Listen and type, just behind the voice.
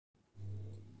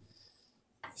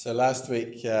So last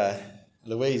week,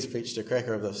 Louise preached a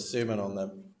cracker of the sermon on the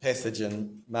passage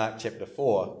in Mark chapter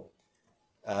 4,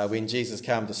 when Jesus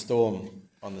calmed a storm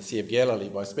on the Sea of Galilee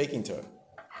by speaking to it.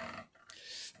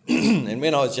 And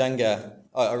when I was younger,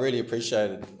 I really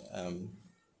appreciated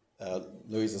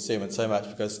Louise's sermon so much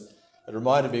because it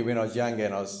reminded me when I was younger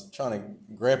and I was trying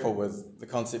to grapple with the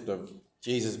concept of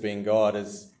Jesus being God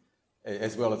as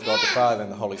well as God the Father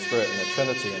and the Holy Spirit and the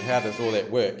Trinity, and how does all that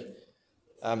work.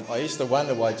 I used to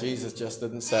wonder why Jesus just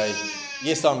didn't say,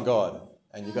 yes, I'm God,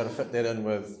 and you've got to fit that in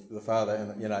with the Father,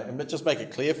 and just make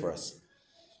it clear for us.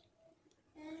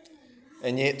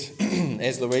 And yet,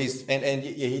 as Louise, and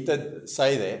he did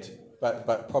say that,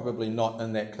 but probably not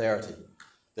in that clarity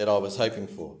that I was hoping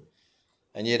for.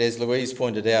 And yet, as Louise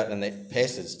pointed out in that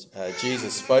passage,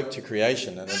 Jesus spoke to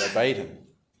creation and it obeyed him.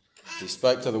 He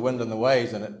spoke to the wind and the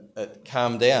waves, and it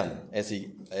calmed down as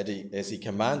he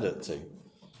commanded it to.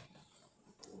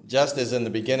 Just as in the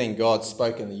beginning God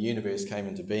spoke and the universe came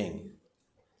into being.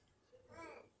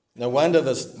 No wonder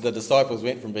the disciples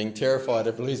went from being terrified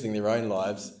of losing their own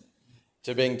lives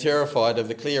to being terrified of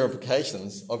the clear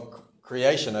implications of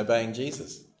creation obeying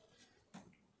Jesus.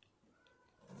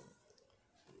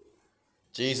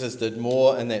 Jesus did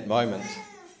more in that moment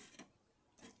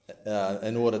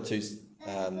in order to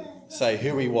say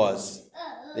who he was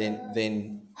than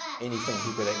anything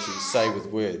he could actually say with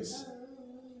words.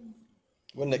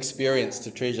 What an experience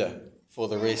to treasure for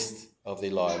the rest of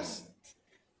their lives.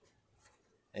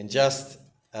 And just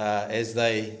as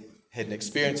they had an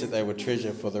experience that they would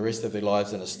treasure for the rest of their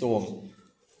lives in a storm,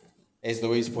 as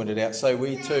Louise pointed out, so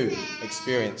we too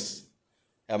experience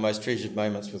our most treasured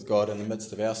moments with God in the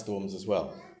midst of our storms as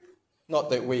well. Not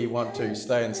that we want to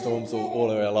stay in storms all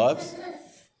of our lives,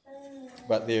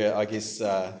 but there, I guess,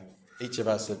 each of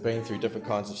us have been through different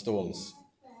kinds of storms,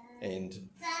 and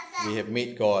we have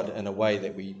met God in a way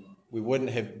that we wouldn't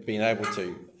have been able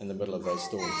to in the middle of those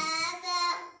storms.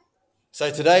 So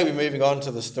today we're moving on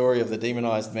to the story of the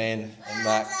Demonised Man in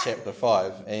Mark chapter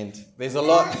 5, and there's a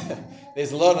lot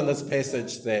in this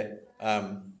passage that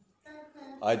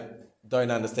I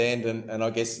don't understand, and I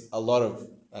guess a lot of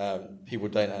people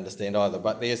don't understand either.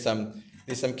 But there's some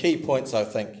key points I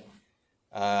think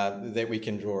that we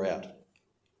can draw out,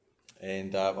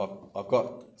 and I've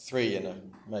got three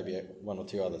and maybe one or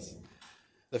two others.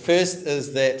 The first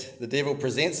is that the devil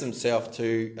presents himself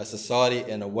to a society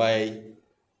in a way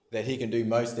that he can do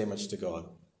most damage to God.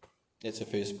 That's the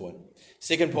first point.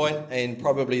 Second point, and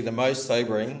probably the most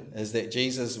sobering, is that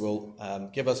Jesus will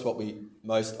give us what we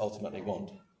most ultimately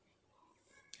want.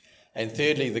 And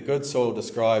thirdly, the good soil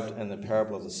described in the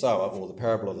parable of the sower, or the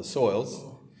parable of the soils,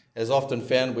 is often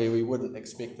found where we wouldn't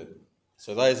expect it.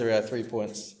 So those are our 3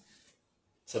 points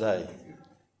today.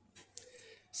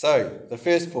 So, the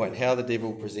first point, how the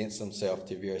devil presents himself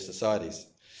to various societies.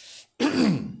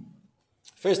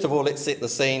 First of all, let's set the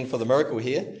scene for the miracle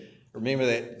here. Remember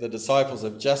that the disciples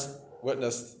have just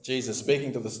witnessed Jesus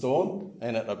speaking to the storm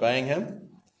and it obeying him.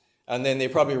 And then they're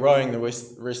probably rowing the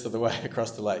rest of the way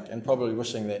across the lake and probably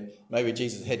wishing that maybe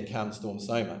Jesus hadn't calmed the storm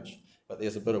so much, but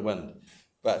there's a bit of wind.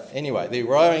 But anyway, they're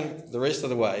rowing the rest of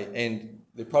the way and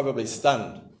they're probably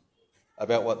stunned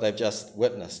about what they've just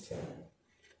witnessed.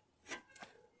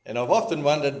 And I've often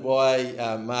wondered why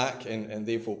Mark and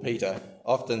therefore Peter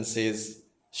often says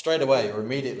straight away or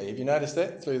immediately. Have you noticed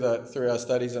that through our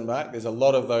studies in Mark? There's a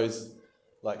lot of those,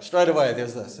 like straight away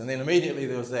there's this, and then immediately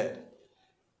there was that.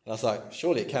 And I was like,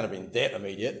 surely it can't have been that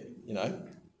immediate,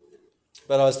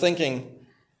 But I was thinking,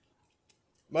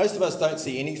 most of us don't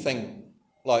see anything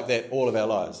like that all of our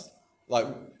lives. Like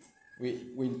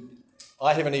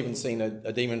I haven't even seen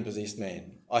a demon-possessed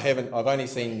man. I've only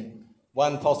seen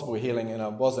one possible healing, and I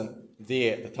wasn't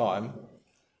there at the time.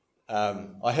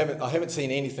 I haven't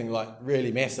seen anything like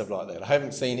really massive like that. I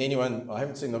haven't seen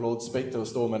the Lord speak to a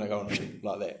storm and it going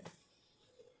like that.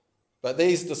 But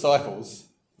these disciples,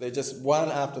 they're just one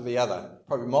after the other,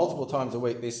 probably multiple times a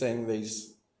week, they're seeing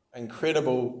these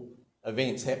incredible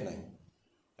events happening.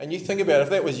 And you think about it, if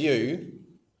that was you,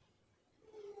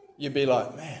 you'd be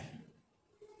like, man,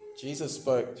 Jesus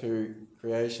spoke to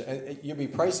creation, and you'd be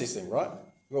processing, right?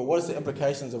 Well, what is the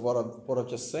implications of what I've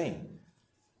just seen?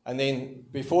 And then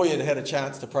before you'd had a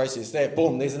chance to process that,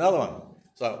 boom, there's another one.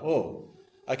 It's like, oh,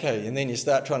 okay. And then you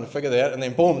start trying to figure that out, and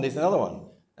then boom, there's another one.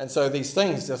 And so these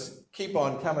things just keep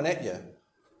on coming at you.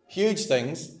 Huge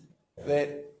things that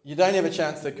you don't have a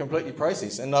chance to completely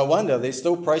process. And no wonder they're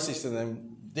still processing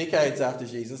them decades after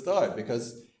Jesus died,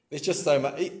 because there's just so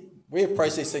much. We're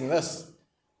processing this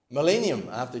millennium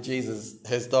after Jesus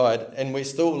has died, and we're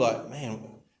still like, man,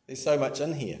 there's so much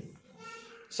in here.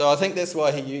 So I think that's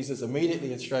why he uses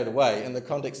immediately and straight away in the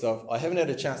context of, I haven't had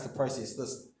a chance to process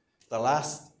this the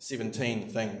last 17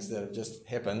 things that have just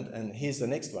happened, and here's the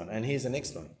next one, and here's the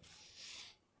next one.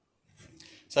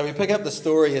 So we pick up the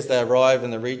story as they arrive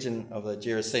in the region of the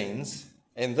Gerasenes,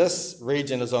 and this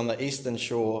region is on the eastern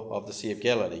shore of the Sea of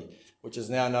Galilee, which is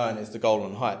now known as the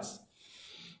Golden Heights.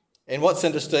 And what's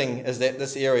interesting is that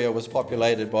this area was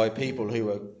populated by people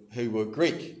who were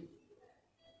Greek.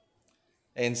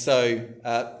 And so,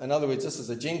 in other words, this is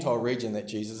a Gentile region that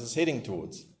Jesus is heading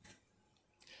towards.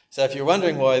 So if you're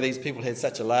wondering why these people had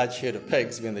such a large herd of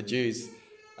pigs when the Jews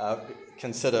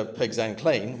consider pigs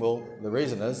unclean, well, the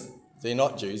reason is they're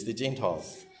not Jews, they're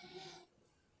Gentiles.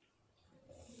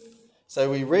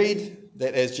 So we read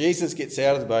that as Jesus gets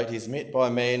out of the boat, he's met by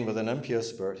a man with an impure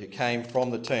spirit who came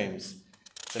from the tombs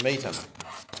to meet him.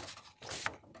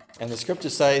 And the scripture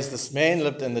says this man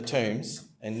lived in the tombs,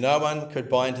 and no one could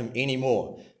bind him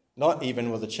anymore, not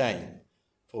even with a chain.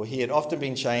 For he had often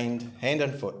been chained hand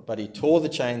and foot, but he tore the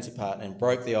chains apart and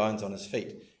broke the irons on his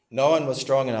feet. No one was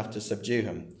strong enough to subdue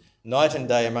him. Night and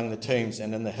day among the tombs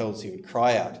and in the hills he would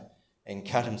cry out and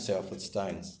cut himself with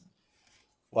stones.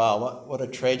 Wow, what a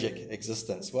tragic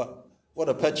existence. What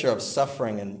a picture of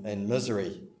suffering and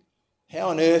misery. How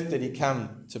on earth did he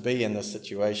come to be in this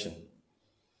situation?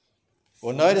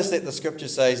 Well, notice that the scripture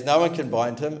says no one can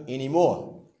bind him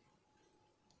anymore,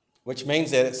 which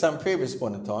means that at some previous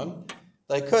point in time,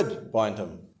 they could bind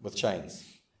him with chains.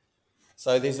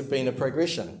 So there's been a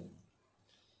progression.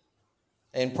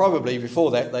 And probably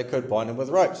before that, they could bind him with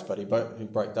ropes, but he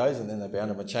broke those, and then they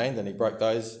bound him with chains, and he broke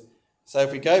those. So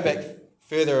if we go back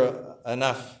further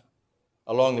enough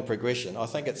along the progression, I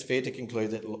think it's fair to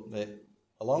conclude that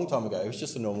a long time ago he was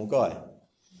just a normal guy,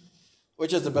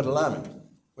 which is a bit alarming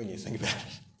when you think about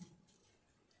it.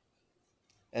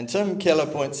 And Tim Keller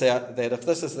points out that if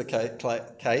this is the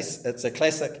case, it's a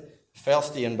classic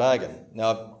Faustian bargain.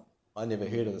 Now, I never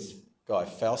heard of this guy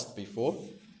Faust before,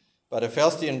 but a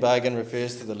Faustian bargain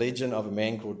refers to the legend of a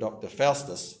man called Dr.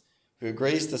 Faustus, who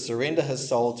agrees to surrender his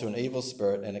soul to an evil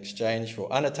spirit in exchange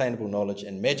for unattainable knowledge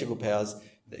and magical powers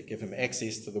that give him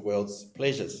access to the world's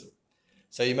pleasures.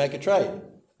 So you make a trade,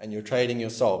 and you're trading your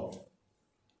soul,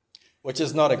 which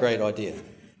is not a great idea,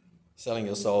 selling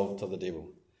your soul to the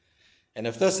devil. And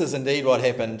if this is indeed what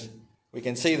happened, we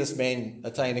can see this man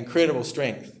attained incredible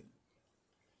strength.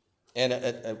 And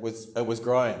it was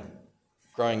growing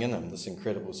in him, this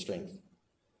incredible strength.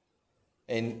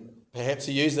 And perhaps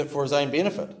he used it for his own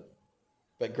benefit.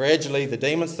 But gradually the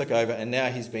demons took over, and now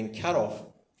he's been cut off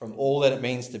from all that it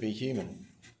means to be human.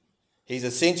 He's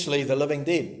essentially the living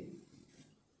dead,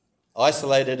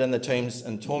 isolated in the tombs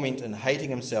in torment and hating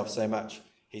himself so much,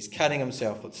 he's cutting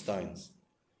himself with stones.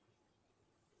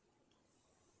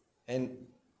 And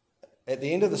at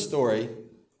the end of the story,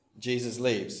 Jesus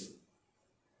leaves,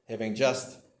 having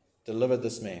just delivered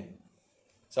this man.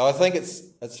 So I think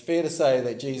it's fair to say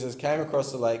that Jesus came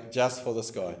across the lake just for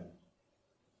this guy.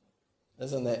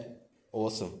 Isn't that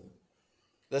awesome?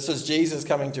 This is Jesus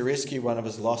coming to rescue one of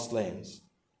his lost lambs.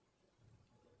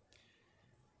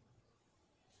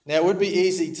 Now, it would be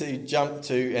easy to jump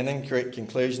to an incorrect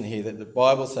conclusion here that the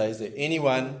Bible says that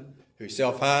anyone who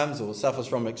self-harms or suffers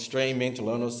from extreme mental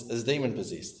illness is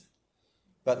demon-possessed.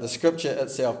 But the scripture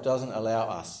itself doesn't allow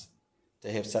us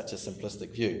to have such a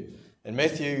simplistic view. In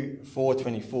Matthew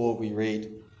 4:24 we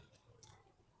read,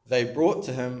 "They brought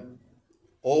to him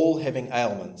all having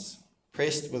ailments,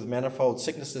 pressed with manifold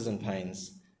sicknesses and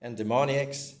pains, and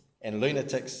demoniacs and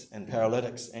lunatics and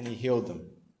paralytics, and he healed them."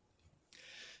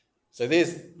 So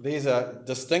there's a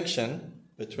distinction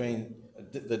between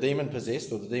the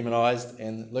demon-possessed or the demonized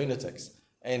and lunatics.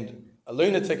 And a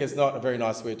lunatic is not a very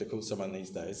nice word to call someone these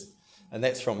days, and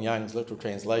that's from Young's literal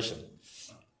translation.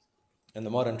 In the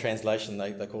modern translation,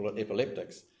 they call it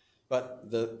epileptics. But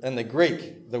in the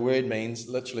Greek, the word means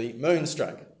literally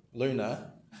moonstruck.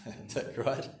 Lunar,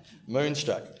 right?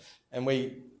 Moonstruck. And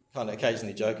we kind of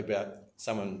occasionally joke about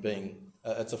someone being,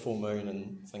 it's a full moon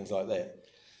and things like that.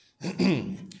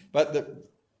 But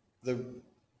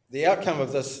the outcome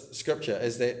of this scripture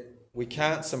is that we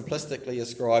can't simplistically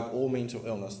ascribe all mental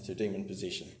illness to demon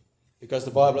possession, because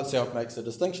the Bible itself makes a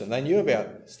distinction. They knew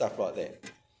about stuff like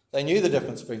that. They knew the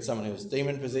difference between someone who was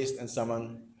demon-possessed and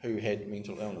someone who had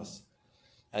mental illness.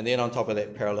 And then on top of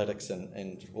that, paralytics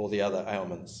and all the other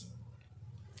ailments.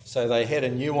 So they had a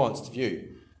nuanced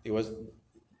view.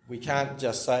 We can't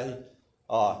just say,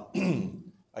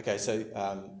 okay, so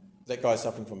that guy's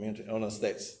suffering from mental illness,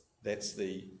 that's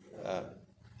the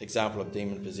example of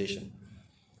demon possession.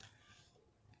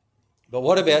 But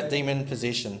what about demon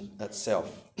possession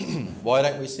itself? Why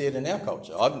don't we see it in our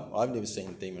culture? I've never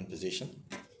seen demon possession.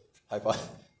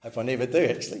 Hope I never do,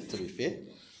 actually, to be fair.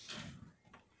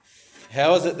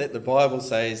 How is it that the Bible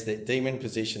says that demon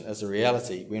possession is a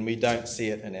reality when we don't see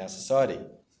it in our society?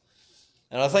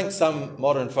 And I think some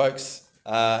modern folks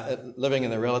living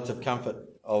in the relative comfort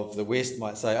of the West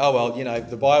might say, oh, well,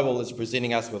 the Bible is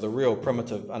presenting us with a real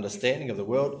primitive understanding of the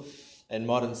world, and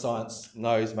modern science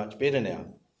knows much better now.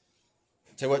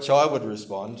 To which I would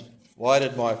respond, why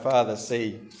did my father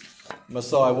see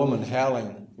Maasai women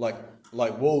howling like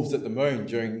wolves at the moon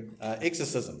during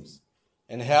exorcisms?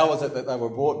 And how was it that they were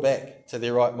brought back to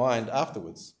their right mind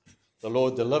afterwards? The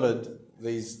Lord delivered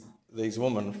these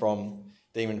women from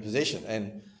demon possession.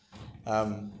 And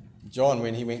John,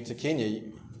 when he went to Kenya,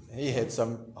 he had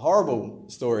some horrible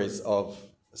stories of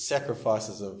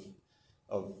sacrifices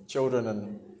of children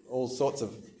and all sorts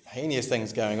of heinous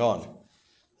things going on.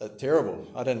 Terrible.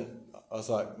 I was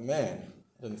like, man,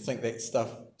 I didn't think that stuff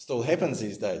still happens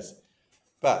these days.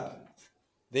 But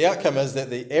the outcome is that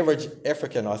the average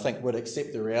African, I think, would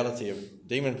accept the reality of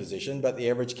demon possession, but the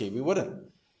average Kiwi wouldn't.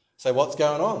 So what's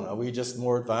going on? Are we just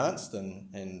more advanced and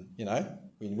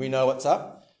we know what's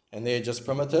up, and they're just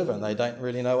primitive and they don't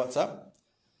really know what's up?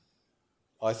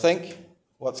 I think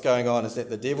what's going on is that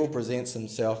the devil presents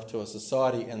himself to a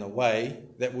society in a way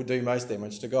that will do most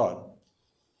damage to God.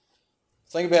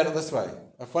 Think about it this way.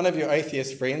 If one of your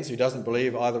atheist friends who doesn't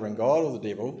believe either in God or the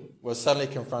devil was suddenly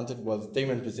confronted with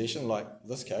demon possession, like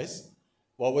this case,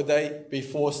 what would they be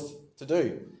forced to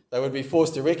do? They would be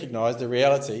forced to recognise the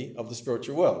reality of the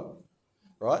spiritual world,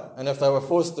 right? And if they were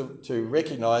forced to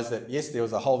recognise that, yes, there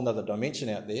was a whole other dimension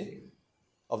out there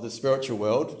of the spiritual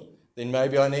world, then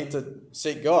maybe I need to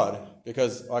seek God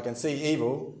because I can see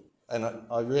evil and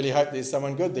I really hope there's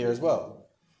someone good there as well.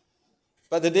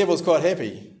 But the devil's quite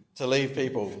happy to leave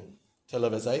people to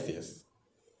live as atheists.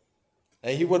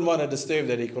 Now, he wouldn't want to disturb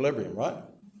that equilibrium, right?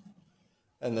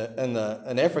 In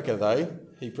Africa, though,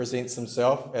 he presents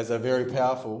himself as a very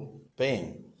powerful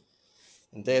being.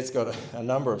 And Dad's got a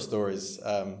number of stories,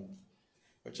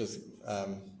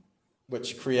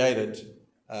 which created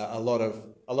a lot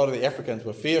of the Africans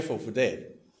were fearful for Dad.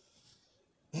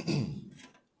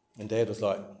 And Dad was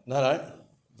like, no,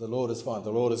 the Lord is fine,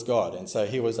 the Lord is God. And so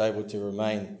he was able to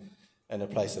remain in a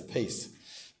place of peace.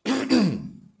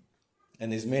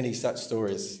 And there's many such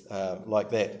stories like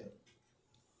that.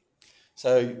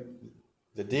 So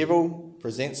the devil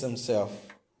presents himself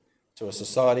to a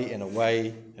society in a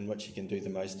way in which he can do the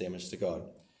most damage to God.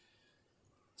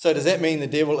 So does that mean the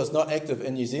devil is not active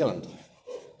in New Zealand?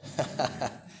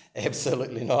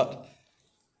 Absolutely not.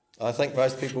 I think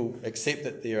most people accept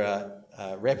that there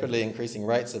are rapidly increasing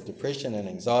rates of depression and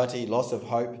anxiety, loss of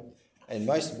hope, and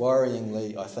most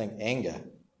worryingly, I think, anger.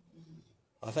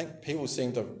 I think people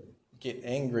seem to get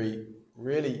angry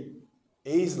really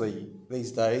easily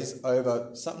these days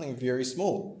over something very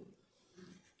small.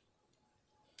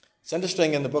 It's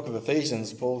interesting, in the book of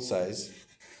Ephesians, Paul says,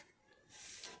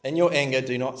 "In your anger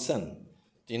do not sin.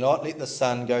 Do not let the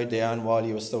sun go down while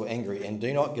you are still angry, and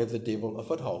do not give the devil a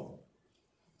foothold."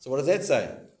 So what does that say?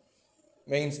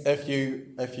 It means if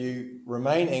you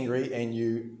remain angry and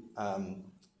you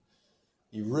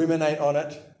ruminate on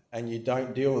it and you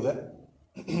don't deal with it,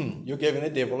 you're giving the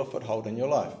devil a foothold in your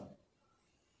life.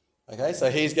 Okay,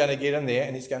 so he's going to get in there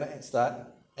and he's going to start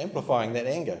amplifying that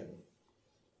anger,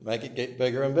 make it get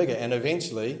bigger and bigger, and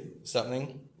eventually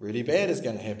something really bad is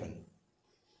going to happen.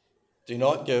 Do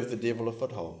not give the devil a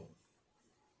foothold.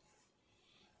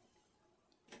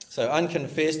 So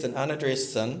unconfessed and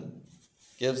unaddressed sin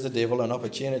gives the devil an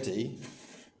opportunity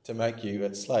to make you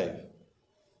its slave.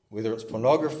 Whether it's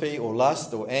pornography or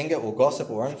lust or anger or gossip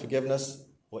or unforgiveness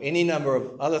or any number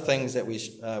of other things that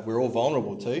we're all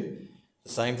vulnerable to, the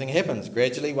same thing happens.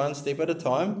 Gradually, one step at a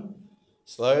time,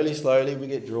 slowly we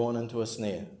get drawn into a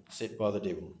snare set by the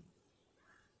devil.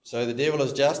 So the devil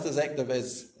is just as active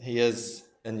as he is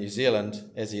in New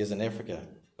Zealand as he is in Africa,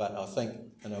 but I think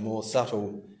in a more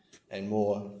subtle and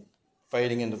more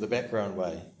fading into the background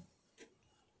way.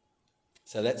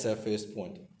 So that's our first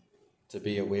point to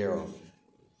be aware of.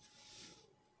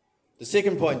 The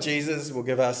second point, Jesus will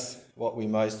give us what we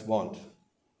most want.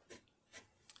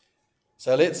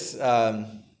 So let's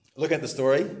look at the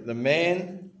story. The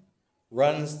man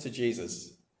runs to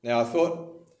Jesus. Now I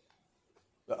thought,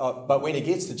 but when he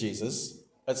gets to Jesus,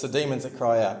 it's the demons that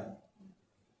cry out.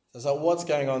 So what's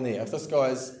going on there? If this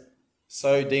guy's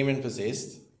so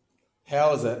demon-possessed,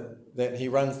 how is it that he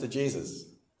runs to Jesus?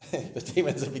 The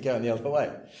demons would be going the other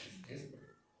way.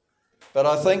 But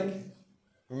I think,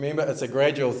 remember, it's a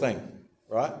gradual thing,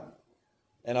 right?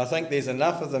 And I think there's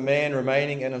enough of the man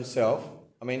remaining in himself.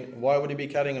 I mean, why would he be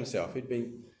cutting himself? He'd be,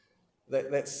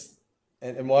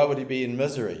 and why would he be in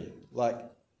misery? Like,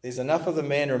 there's enough of the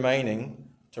man remaining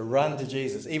to run to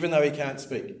Jesus, even though he can't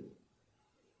speak.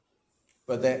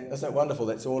 But that isn't it wonderful?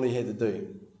 That's all he had to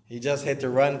do. He just had to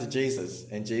run to Jesus,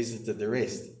 and Jesus did the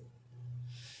rest.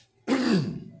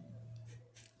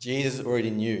 Jesus already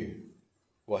knew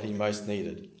what he most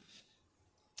needed.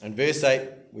 In verse 8,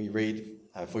 we read,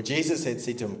 "For Jesus had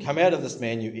said to him, 'Come out of this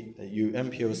man, you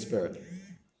impure spirit.'"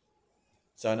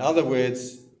 So in other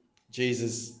words,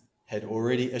 Jesus had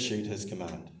already issued his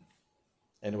command.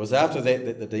 And it was after that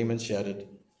that the demon shouted,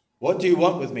 "What do you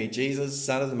want with me, Jesus,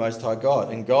 Son of the Most High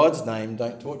God? In God's name,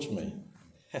 don't torture me."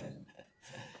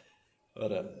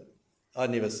 I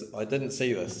didn't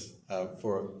see this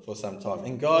for some time.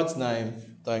 In God's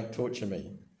name, don't torture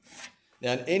me.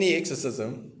 Now, in any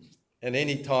exorcism, in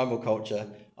any time or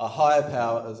culture, a higher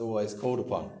power is always called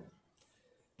upon.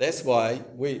 That's why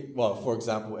for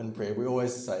example, in prayer, we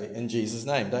always say in Jesus'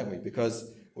 name, don't we?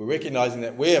 Because we're recognizing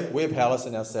that we're powerless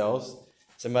in ourselves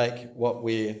to make what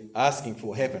we're asking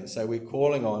for happen. So we're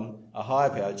calling on a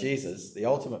higher power, Jesus, the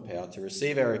ultimate power, to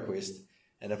receive our request,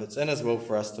 and if it's in his will,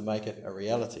 for us to make it a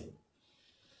reality.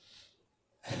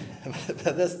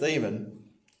 But this demon,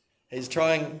 he's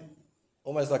trying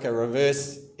almost like a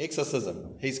reverse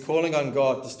exorcism. He's calling on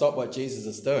God to stop what Jesus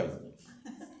is doing.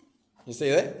 You see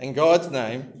that? In God's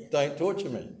name, don't torture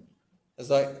me.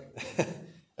 It's like,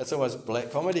 it's almost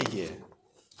black comedy here.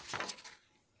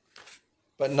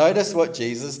 But notice what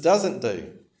Jesus doesn't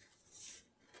do.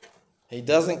 He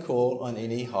doesn't call on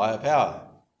any higher power.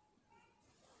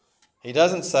 He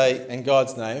doesn't say, in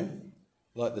God's name,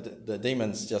 like the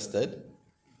demons just did.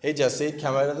 He just said,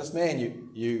 "Come out of this man,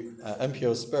 you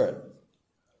impure spirit."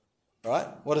 Right?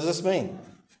 What does this mean?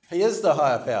 He is the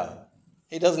higher power.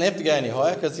 He doesn't have to go any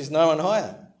higher because there's no one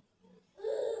higher.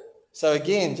 So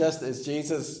again, just as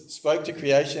Jesus spoke to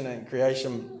creation and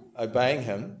creation obeying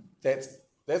him, that's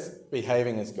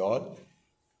behaving as God.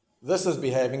 This is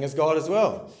behaving as God as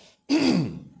well.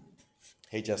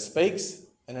 He just speaks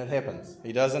and it happens.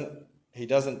 He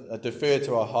doesn't defer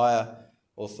to a higher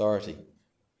authority.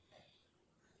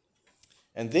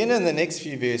 And then in the next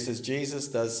few verses, Jesus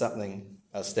does something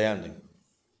astounding.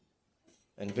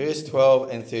 In verse 12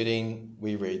 and 13,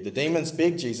 we read, "The demons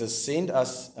begged Jesus, 'Send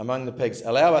us among the pigs,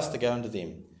 allow us to go into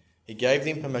them.' He gave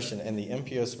them permission, and the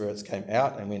impure spirits came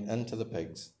out and went into the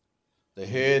pigs. The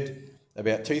herd,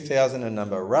 about 2,000 in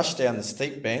number, rushed down the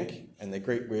steep bank," and the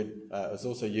Greek word is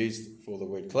also used for the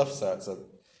word cliff, so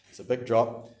it's a big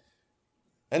drop,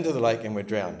 "into the lake and were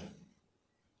drowned."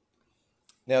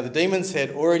 Now the demons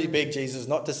had already begged Jesus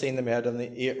not to send them out of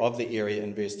the area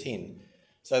in verse 10.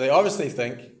 So they obviously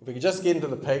think, if we can just get into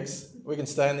the pigs, we can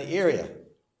stay in the area.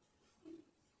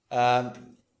 But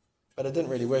it didn't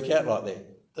really work out like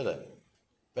that, did it?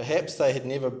 Perhaps they had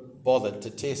never bothered to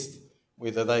test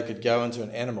whether they could go into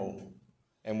an animal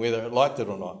and whether it liked it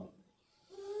or not.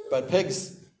 But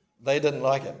pigs, they didn't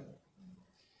like it.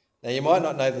 Now you might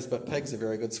not know this, but pigs are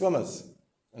very good swimmers.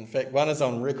 In fact, one is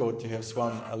on record to have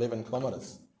swum 11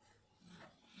 kilometres.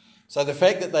 So the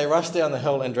fact that they rushed down the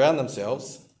hill and drowned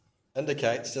themselves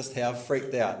indicates just how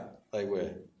freaked out they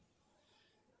were.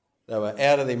 They were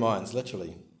out of their minds,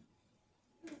 literally.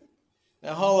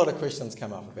 Now, a whole lot of questions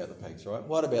come up about the pigs, right?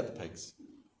 What about the pigs?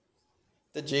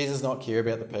 Did Jesus not care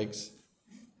about the pigs?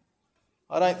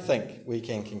 I don't think we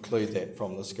can conclude that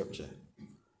from the scripture.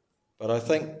 But I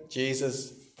think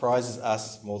Jesus prizes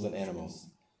us more than animals.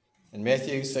 In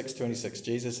Matthew 6:26,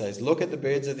 Jesus says, "Look at the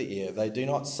birds of the air. They do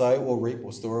not sow or reap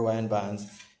or store away in barns,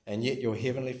 and yet your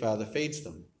heavenly Father feeds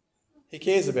them." He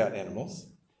cares about animals,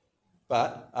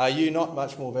 but are you not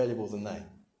much more valuable than they?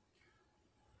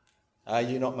 Are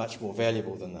you not much more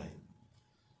valuable than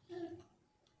they?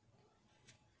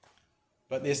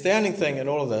 But the astounding thing in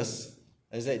all of this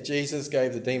is that Jesus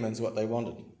gave the demons what they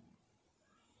wanted,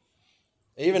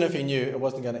 even if he knew it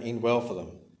wasn't going to end well for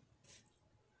them.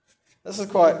 This is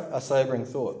quite a sobering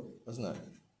thought, isn't it?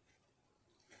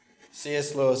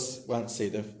 C.S. Lewis once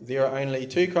said, "If there are only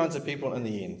two kinds of people in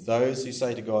the end, those who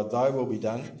say to God, 'Thy will be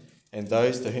done,' and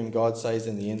those to whom God says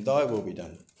in the end, 'Thy will be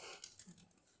done.'"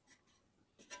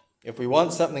 If we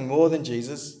want something more than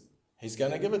Jesus, he's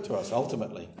going to give it to us,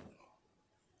 ultimately.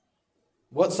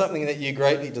 What's something that you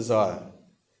greatly desire?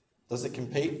 Does it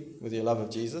compete with your love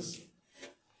of Jesus?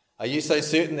 Are you so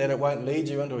certain that it won't lead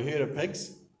you into a herd of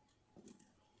pigs?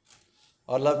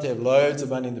 I'd love to have loads of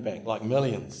money in the bank, like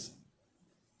millions.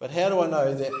 But how do I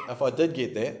know that if I did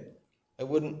get that, it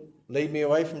wouldn't lead me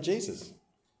away from Jesus?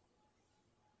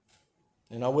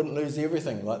 And I wouldn't lose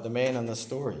everything like the man in this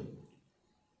story.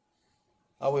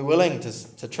 Are we willing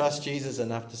to trust Jesus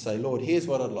enough to say, "Lord, here's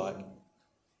what I'd like,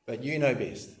 but you know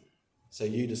best, so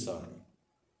you decide"?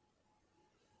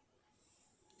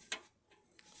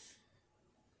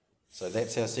 So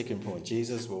that's our second point.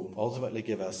 Jesus will ultimately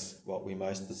give us what we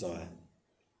most desire.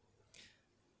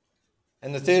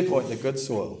 And the third point, the good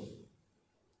soil.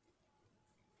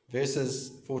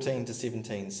 Verses 14 to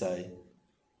 17 say,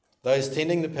 those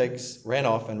tending the pigs ran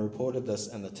off and reported this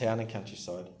in the town and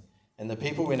countryside, and the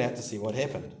people went out to see what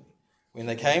happened. When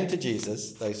they came to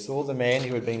Jesus, they saw the man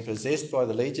who had been possessed by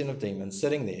the legion of demons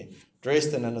sitting there,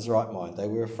 dressed and in his right mind. They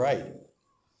were afraid.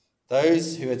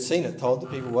 Those who had seen it told the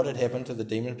people what had happened to the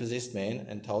demon-possessed man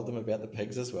and told them about the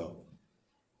pigs as well.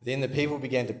 Then the people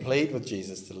began to plead with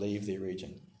Jesus to leave their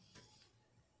region.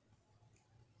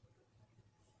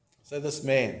 So this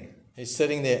man, he's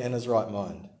sitting there in his right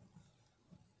mind.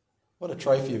 What a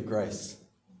trophy of grace.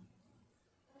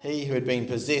 He who had been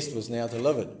possessed was now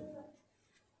delivered.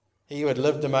 He who had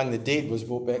lived among the dead was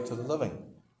brought back to the living.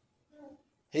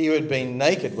 He who had been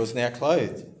naked was now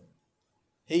clothed.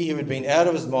 He who had been out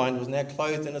of his mind was now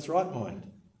clothed in his right mind.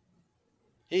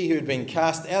 He who had been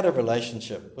cast out of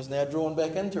relationship was now drawn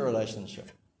back into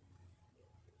relationship.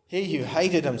 He who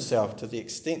hated himself to the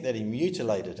extent that he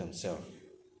mutilated himself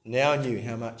now knew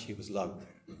how much he was loved.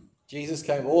 Jesus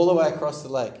came all the way across the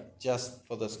lake just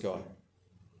for this guy.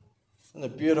 And a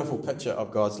beautiful picture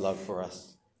of God's love for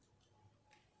us.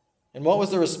 And what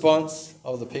was the response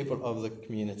of the people of the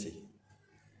community?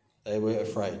 They were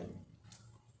afraid.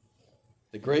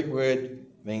 The Greek word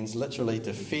means literally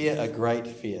to fear a great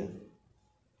fear.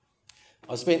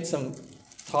 I spent some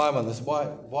time on this.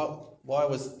 Why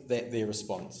was that their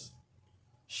response?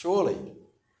 Surely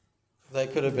they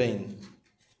could have been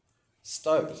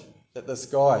stoked that this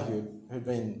guy who'd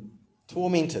been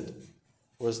tormented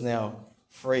was now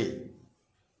free.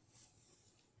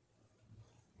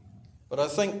 But I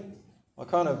think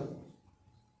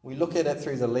we look at it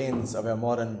through the lens of our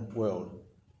modern world,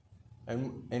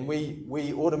 and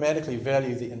we automatically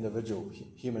value the individual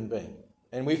human being,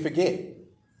 and we forget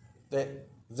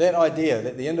that idea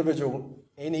that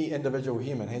any individual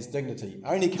human has dignity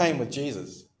only came with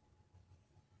Jesus.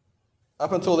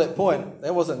 Up until that point,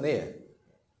 that wasn't there.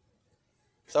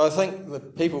 So I think the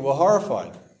people were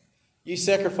horrified. You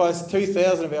sacrificed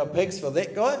 2,000 of our pigs for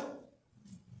that guy?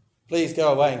 Please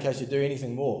go away in case you do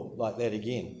anything more like that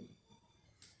again.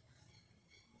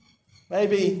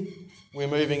 Maybe we're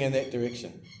moving in that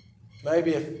direction.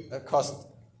 Maybe if it cost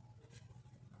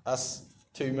us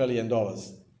 $2 million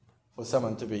for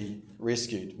someone to be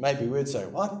rescued, maybe we'd say,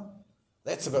 what?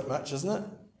 That's a bit much, isn't it?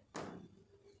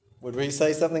 Would we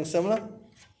say something similar?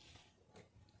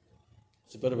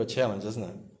 It's a bit of a challenge,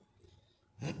 isn't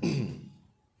it?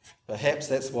 Perhaps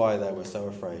that's why they were so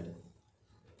afraid.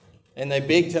 And they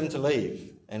begged him to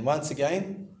leave. And once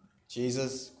again,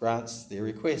 Jesus grants their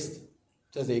request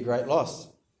to their great loss.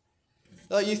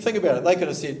 Now, you think about it, they could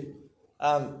have said,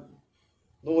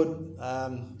 Lord,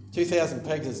 2,000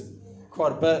 pigs is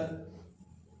quite a bit,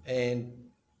 and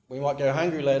we might go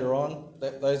hungry later on.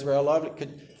 Those were our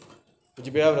livelihood. Would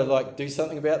you be able to do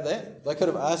something about that? They could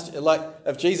have asked,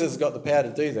 if Jesus got the power to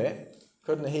do that,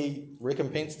 couldn't he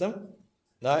recompense them?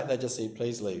 No, they just said,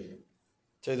 please leave,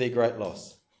 to their great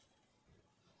loss.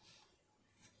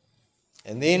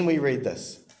 And then we read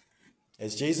this.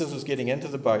 As Jesus was getting into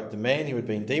the boat, the man who had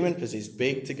been demon-possessed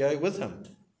begged to go with him.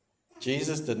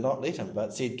 Jesus did not let him,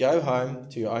 but said, go home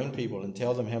to your own people and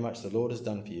tell them how much the Lord has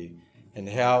done for you and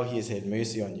how he has had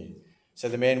mercy on you. So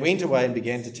the man went away and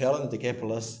began to tell in the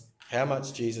Decapolis how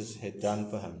much Jesus had done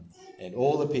for him, and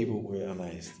all the people were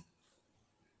amazed.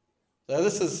 So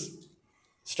this has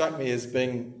struck me as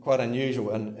being quite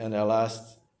unusual in our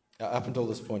up until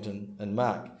this point in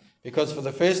Mark, because for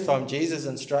the first time Jesus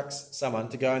instructs someone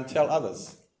to go and tell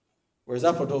others, whereas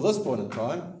up until this point in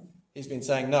time he's been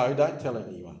saying, no, don't tell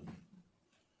anyone.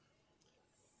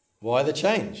 Why the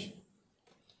change?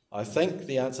 I think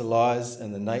the answer lies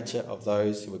in the nature of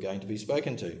those who were going to be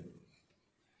spoken to.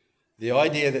 The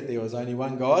idea that there was only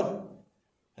one God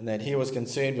and that he was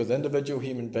concerned with individual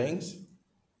human beings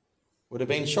would have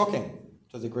been shocking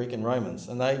to the Greek and Romans,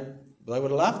 and they would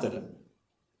have laughed at it.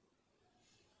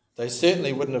 They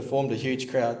certainly wouldn't have formed a huge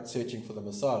crowd searching for the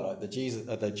Messiah like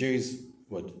the Jews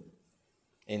would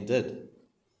and did.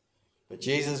 But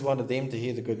Jesus wanted them to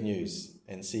hear the good news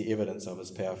and see evidence of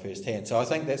his power firsthand. So I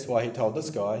think that's why he told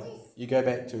this guy, you go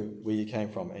back to where you came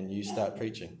from and you start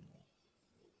preaching.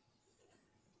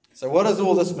 So what does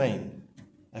all this mean?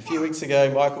 A few weeks ago,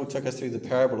 Michael took us through the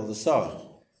parable of the sower,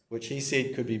 which he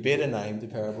said could be better named the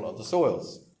parable of the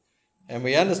soils. And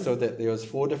we understood that there was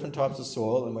 4 different types of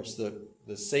soil in which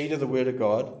the seed of the word of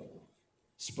God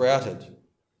sprouted,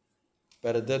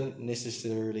 but it didn't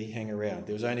necessarily hang around.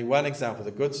 There was only one example,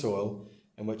 the good soil,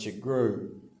 in which it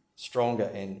grew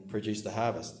stronger and produced a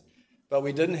harvest. But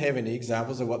we didn't have any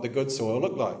examples of what the good soil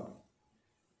looked like.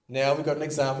 Now we've got an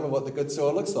example of what the good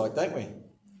soil looks like, don't we?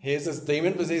 Here's this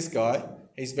demon-possessed guy.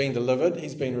 He's been delivered.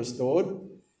 He's been restored.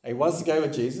 He wants to go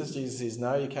with Jesus. Jesus says,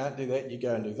 no, you can't do that. You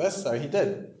go and do this. So he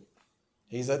did.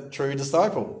 He's a true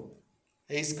disciple.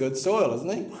 He's good soil,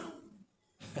 isn't he?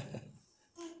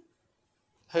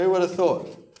 Who would have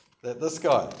thought that this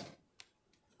guy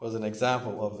was an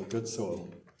example of the good soil?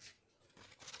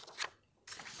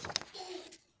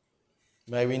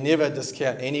 May we never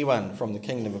discount anyone from the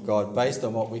kingdom of God based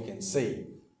on what we can see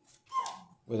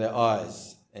with our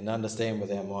eyes and understand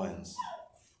with our minds.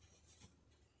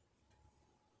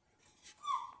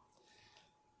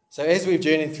 So as we've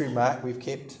journeyed through Mark, we've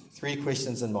kept 3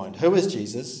 questions in mind. Who is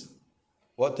Jesus?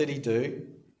 What did he do?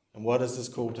 And what is this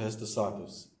call to his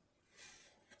disciples?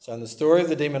 So in the story of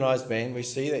the demonized man, we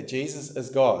see that Jesus is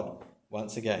God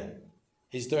once again.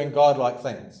 He's doing God-like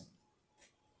things.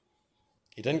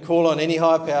 He didn't call on any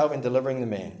higher power when delivering the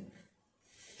man.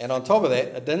 And on top of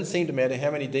that, it didn't seem to matter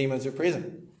how many demons were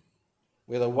present.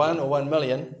 Whether 1 or 1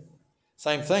 million,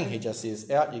 same thing. He just says,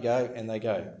 out you go, and they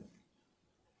go.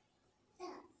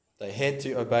 They had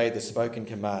to obey the spoken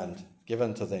command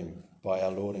given to them by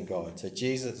our Lord and God. So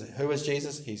Jesus, who is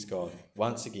Jesus? He's God,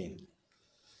 once again.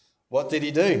 What did he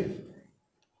do?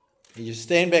 You just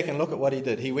stand back and look at what he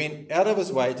did. He went out of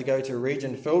his way to go to a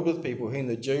region filled with people whom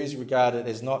the Jews regarded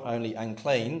as not only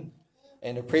unclean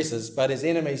and oppressors, but as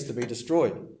enemies to be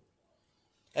destroyed.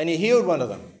 And he healed one of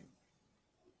them.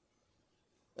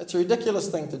 It's a ridiculous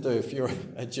thing to do if you're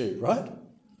a Jew, right?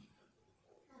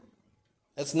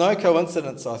 It's no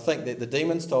coincidence, I think, that the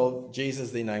demons told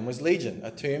Jesus their name was Legion,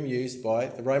 a term used by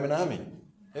the Roman army.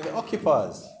 They're the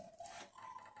occupiers.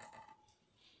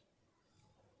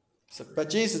 But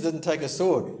Jesus didn't take a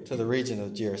sword to the region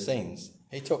of the Gerasenes.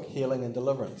 He took healing and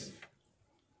deliverance.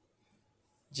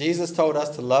 Jesus told us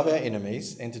to love our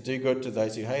enemies and to do good to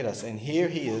those who hate us. And here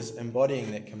he is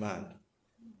embodying that command.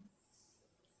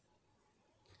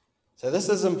 So this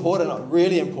is important,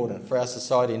 really important for our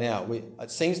society now. It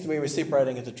seems to me we're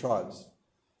separating into tribes.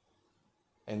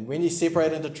 And when you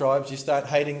separate into tribes, you start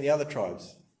hating the other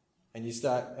tribes. And you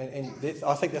start,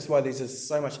 I think that's why there's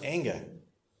so much anger.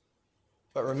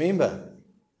 But remember,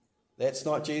 that's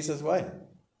not Jesus' way.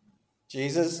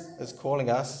 Jesus is calling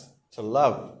us to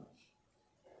love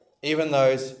even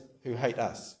those who hate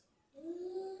us.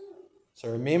 So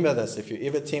remember this, if you're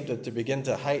ever tempted to begin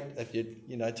to hate, if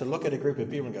to look at a group of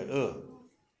people and go, ugh,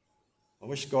 I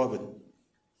wish God would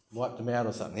wipe them out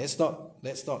or something. That's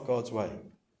not God's way.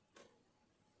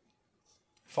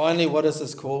 Finally, what is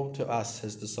this call to us,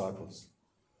 his disciples?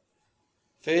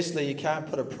 Firstly, you can't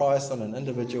put a price on an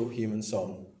individual human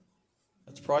soul.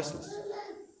 It's priceless.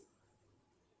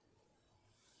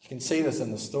 You can see this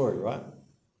in the story, right?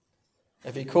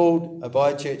 If he called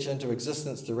Abide Church into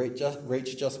existence to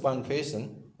reach just one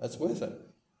person, it's worth it.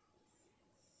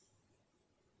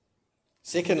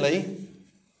 Secondly,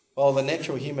 while the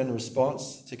natural human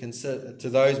response to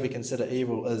those we consider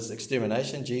evil is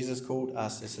extermination, Jesus called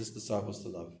us as his disciples to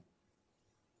love.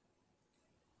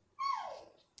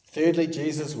 Thirdly,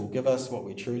 Jesus will give us what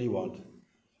we truly want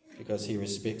because he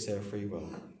respects our free will.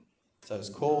 So his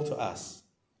call to us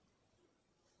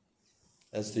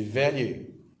is to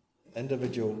value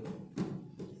individual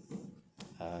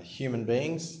human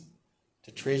beings,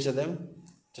 to treasure them,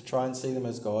 to try and see them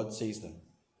as God sees them.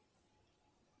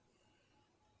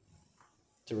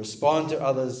 To respond to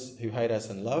others who hate us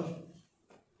in love,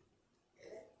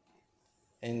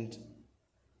 and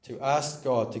to ask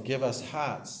God to give us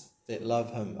hearts that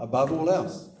love him above all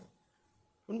else.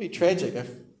 Wouldn't it be tragic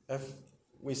if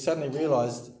we suddenly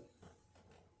realised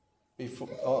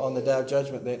on the day of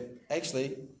judgment that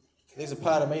actually there's a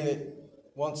part of me that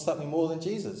wants something more than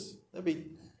Jesus?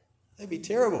 That'd be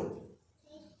terrible.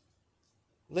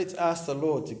 Let's ask the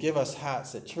Lord to give us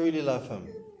hearts that truly love him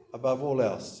above all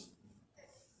else.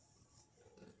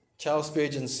 Charles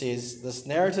Spurgeon says, this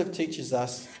narrative teaches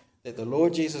us that the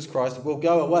Lord Jesus Christ will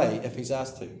go away if he's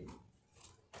asked to.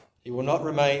 He will not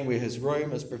remain where his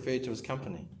room is preferred to his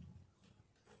company.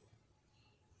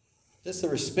 Just the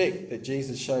respect that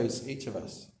Jesus shows each of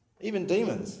us, even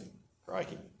demons.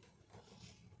 Crikey.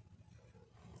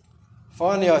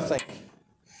 Finally, I think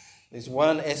there's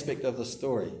one aspect of the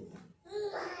story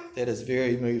that is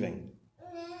very moving.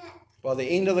 By the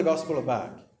end of the Gospel of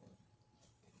Mark,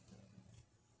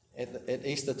 at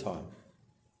Easter time,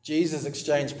 Jesus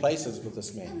exchanged places with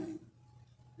this man.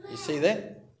 You see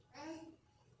that?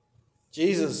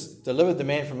 Jesus delivered the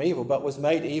man from evil, but was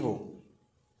made evil.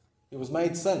 He was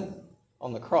made sin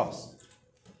on the cross.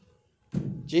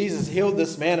 Jesus healed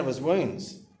this man of his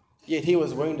wounds, yet he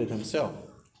was wounded himself.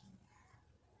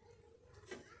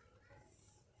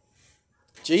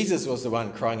 Jesus was the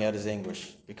one crying out his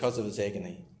anguish because of his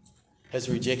agony. his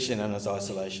rejection and his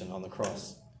isolation on the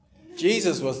cross.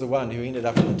 Jesus was the one who ended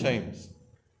up in the tombs.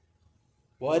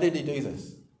 Why did he do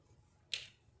this?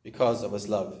 Because of his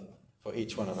love for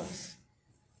each one of us.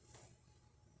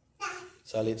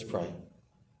 So let's pray.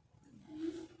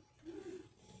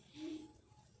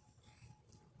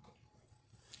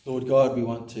 Lord God, we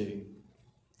want to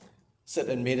sit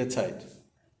and meditate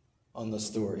on the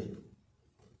story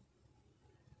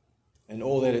and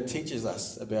all that it teaches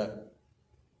us about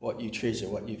what you treasure,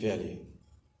 what you value.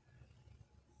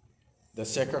 The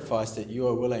sacrifice that you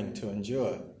are willing to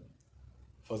endure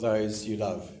for those you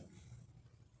love.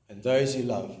 And those you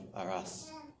love are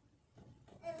us.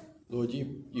 Lord,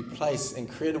 you place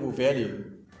incredible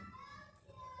value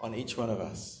on each one of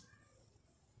us.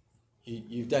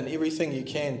 You've done everything you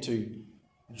can to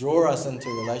draw us into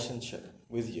relationship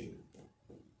with you.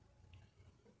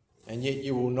 And yet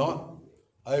you will not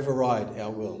override our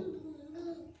will.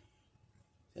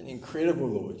 An incredible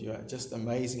Lord. You are just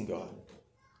amazing God.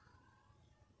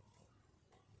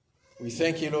 We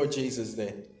thank you, Lord Jesus,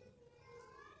 that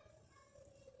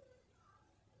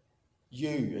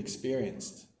you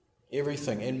experienced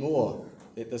everything and more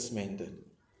that this man did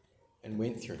and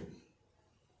went through.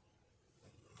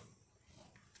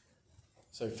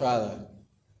 So, Father,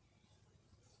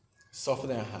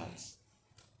 soften our hearts.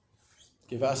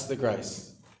 Give us the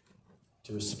grace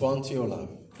to respond to your love.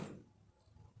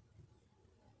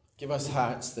 Give us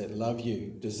hearts that love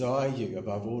you, desire you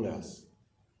above all else.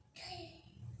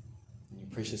 In your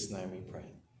precious name we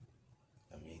pray.